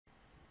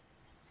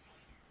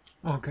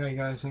Okay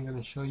guys, I'm going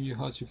to show you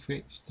how to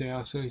fix the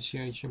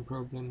association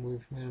problem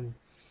with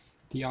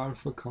the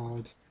Alfa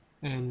card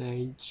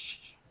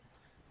NH,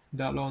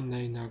 that long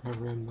name I can't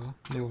remember.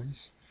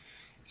 Anyways,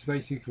 it's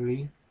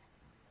basically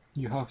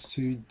you have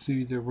to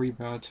do the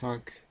reaver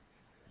attack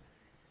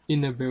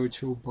in a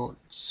virtual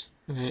box,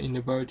 in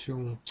a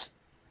virtual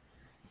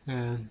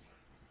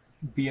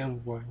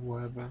VMware,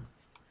 whatever,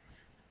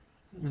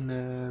 in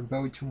a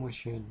virtual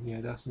machine.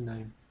 Yeah, that's the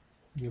name.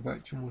 Your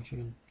virtual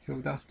machine. So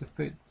that's the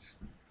fix.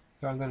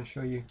 So I'm going to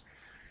show you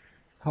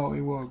how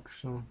it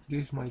works. So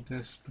this is my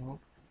desktop.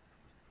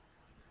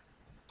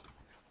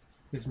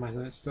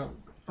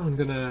 I'm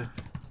gonna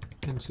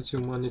enter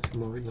to monitor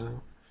mode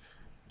now.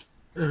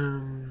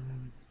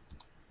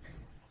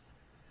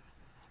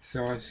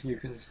 So as you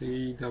can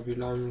see,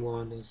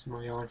 W1 is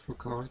my Alfa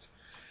card.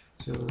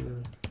 So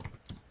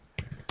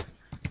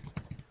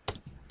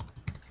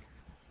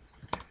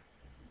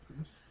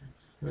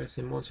it's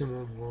in monitor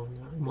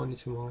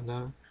mode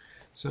now.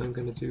 So I'm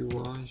gonna do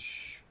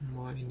wash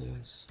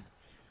minus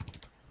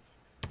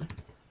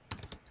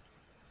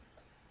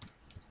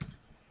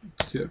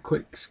do a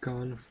quick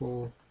scan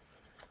for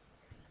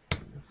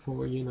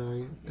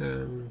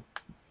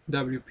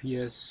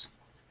WPS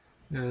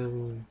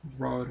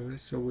router.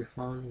 So we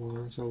found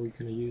one, so we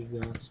can use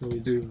that. So we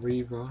do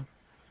reaver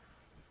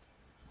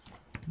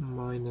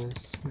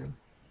minus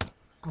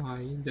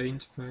I, the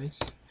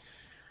interface,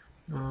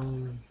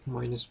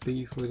 minus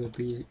B for the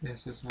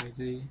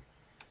BSSID.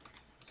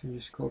 So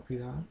just copy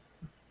that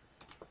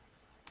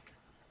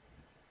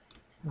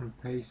and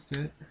paste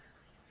it.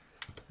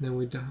 Then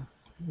we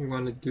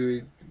want to do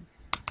it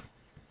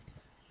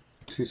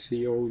to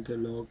see all the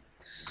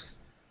logs.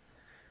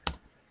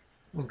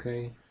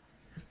 Okay,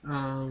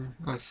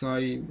 as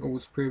I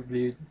was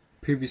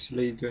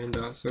previously doing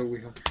that, so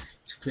we have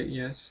to click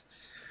yes.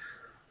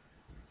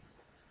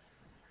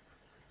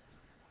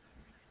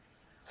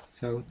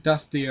 So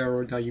that's the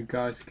error that you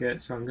guys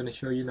get. So I'm going to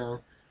show you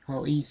now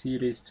how easy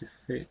it is to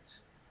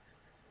fix.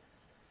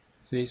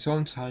 See,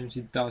 sometimes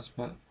it does,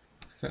 but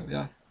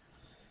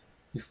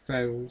it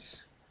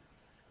fails.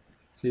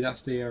 See,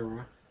 that's the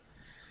error.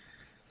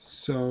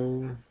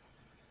 So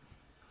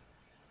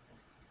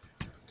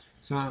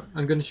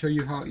I'm going to show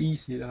you how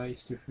easy that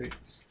is to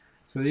fix.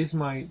 So this is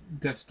my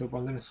desktop.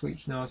 I'm going to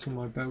switch now to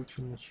my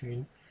virtual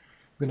machine.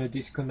 I'm going to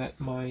disconnect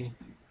my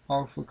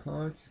Alfa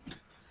card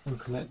and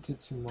connect it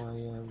to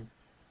my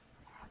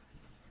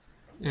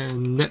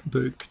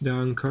netbook that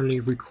I'm currently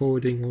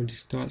recording all this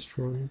starts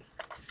from.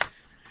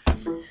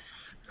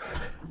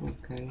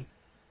 Okay.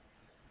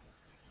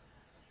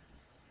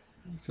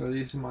 So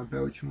this is my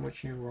virtual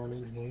machine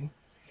running here.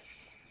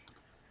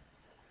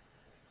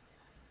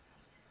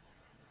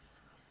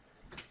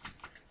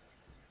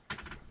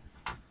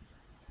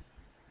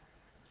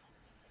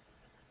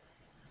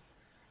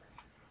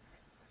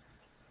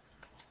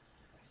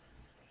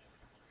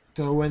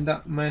 So when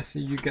that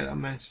message, you get a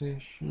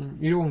message,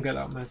 you don't get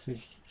that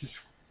message,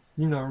 just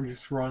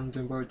just run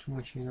the virtual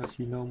machine as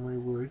you normally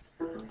would.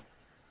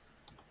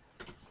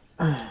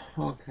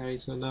 Okay,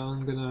 so now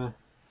I'm gonna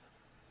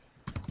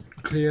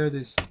clear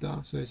this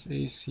stuff so it's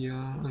easier.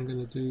 I'm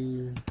gonna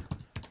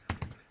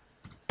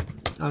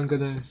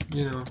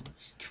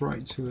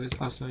straight to it,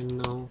 as I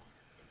know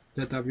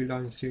that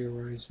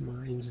W0 is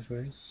my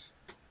interface.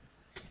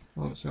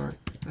 Oh sorry,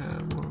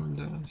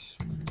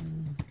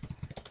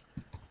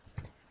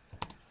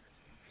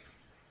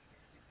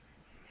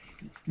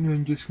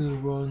 I'm just gonna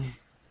run.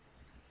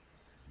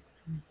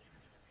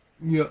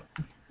 Yeah,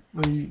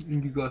 and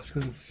you guys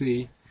can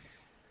see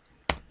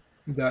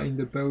that in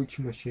the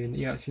virtual machine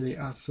it actually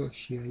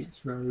associates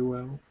very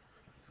well.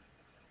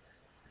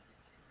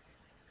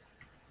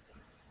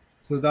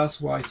 So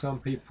that's why some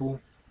people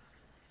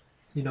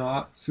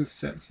are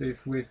successful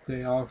with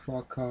the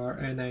Alfa card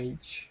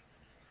NH,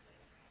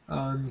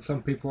 and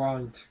some people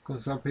aren't,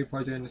 because some people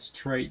are doing it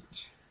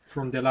straight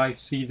from the live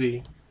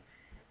CD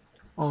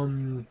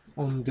on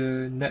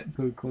the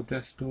netbook or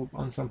desktop,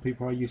 and some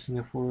people are using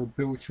it for a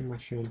virtual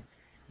machine.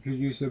 If you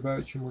use a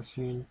virtual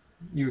machine,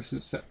 you're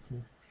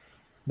successful.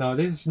 Now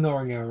this is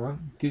not an error.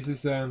 This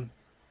is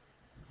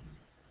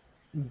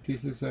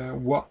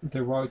what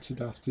the router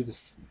does to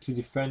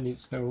defend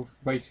itself.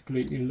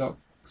 Basically, it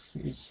locks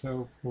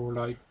itself for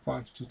like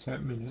 5 to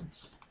 10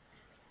 minutes,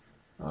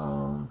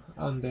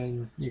 and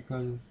then you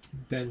can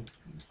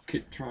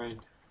keep trying.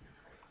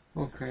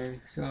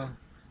 Okay, so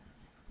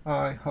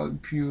I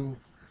hope you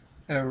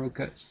error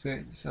gets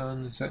fixed,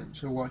 and thanks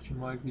for watching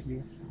my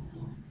video.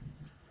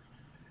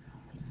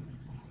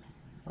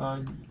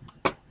 And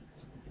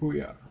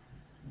booyah.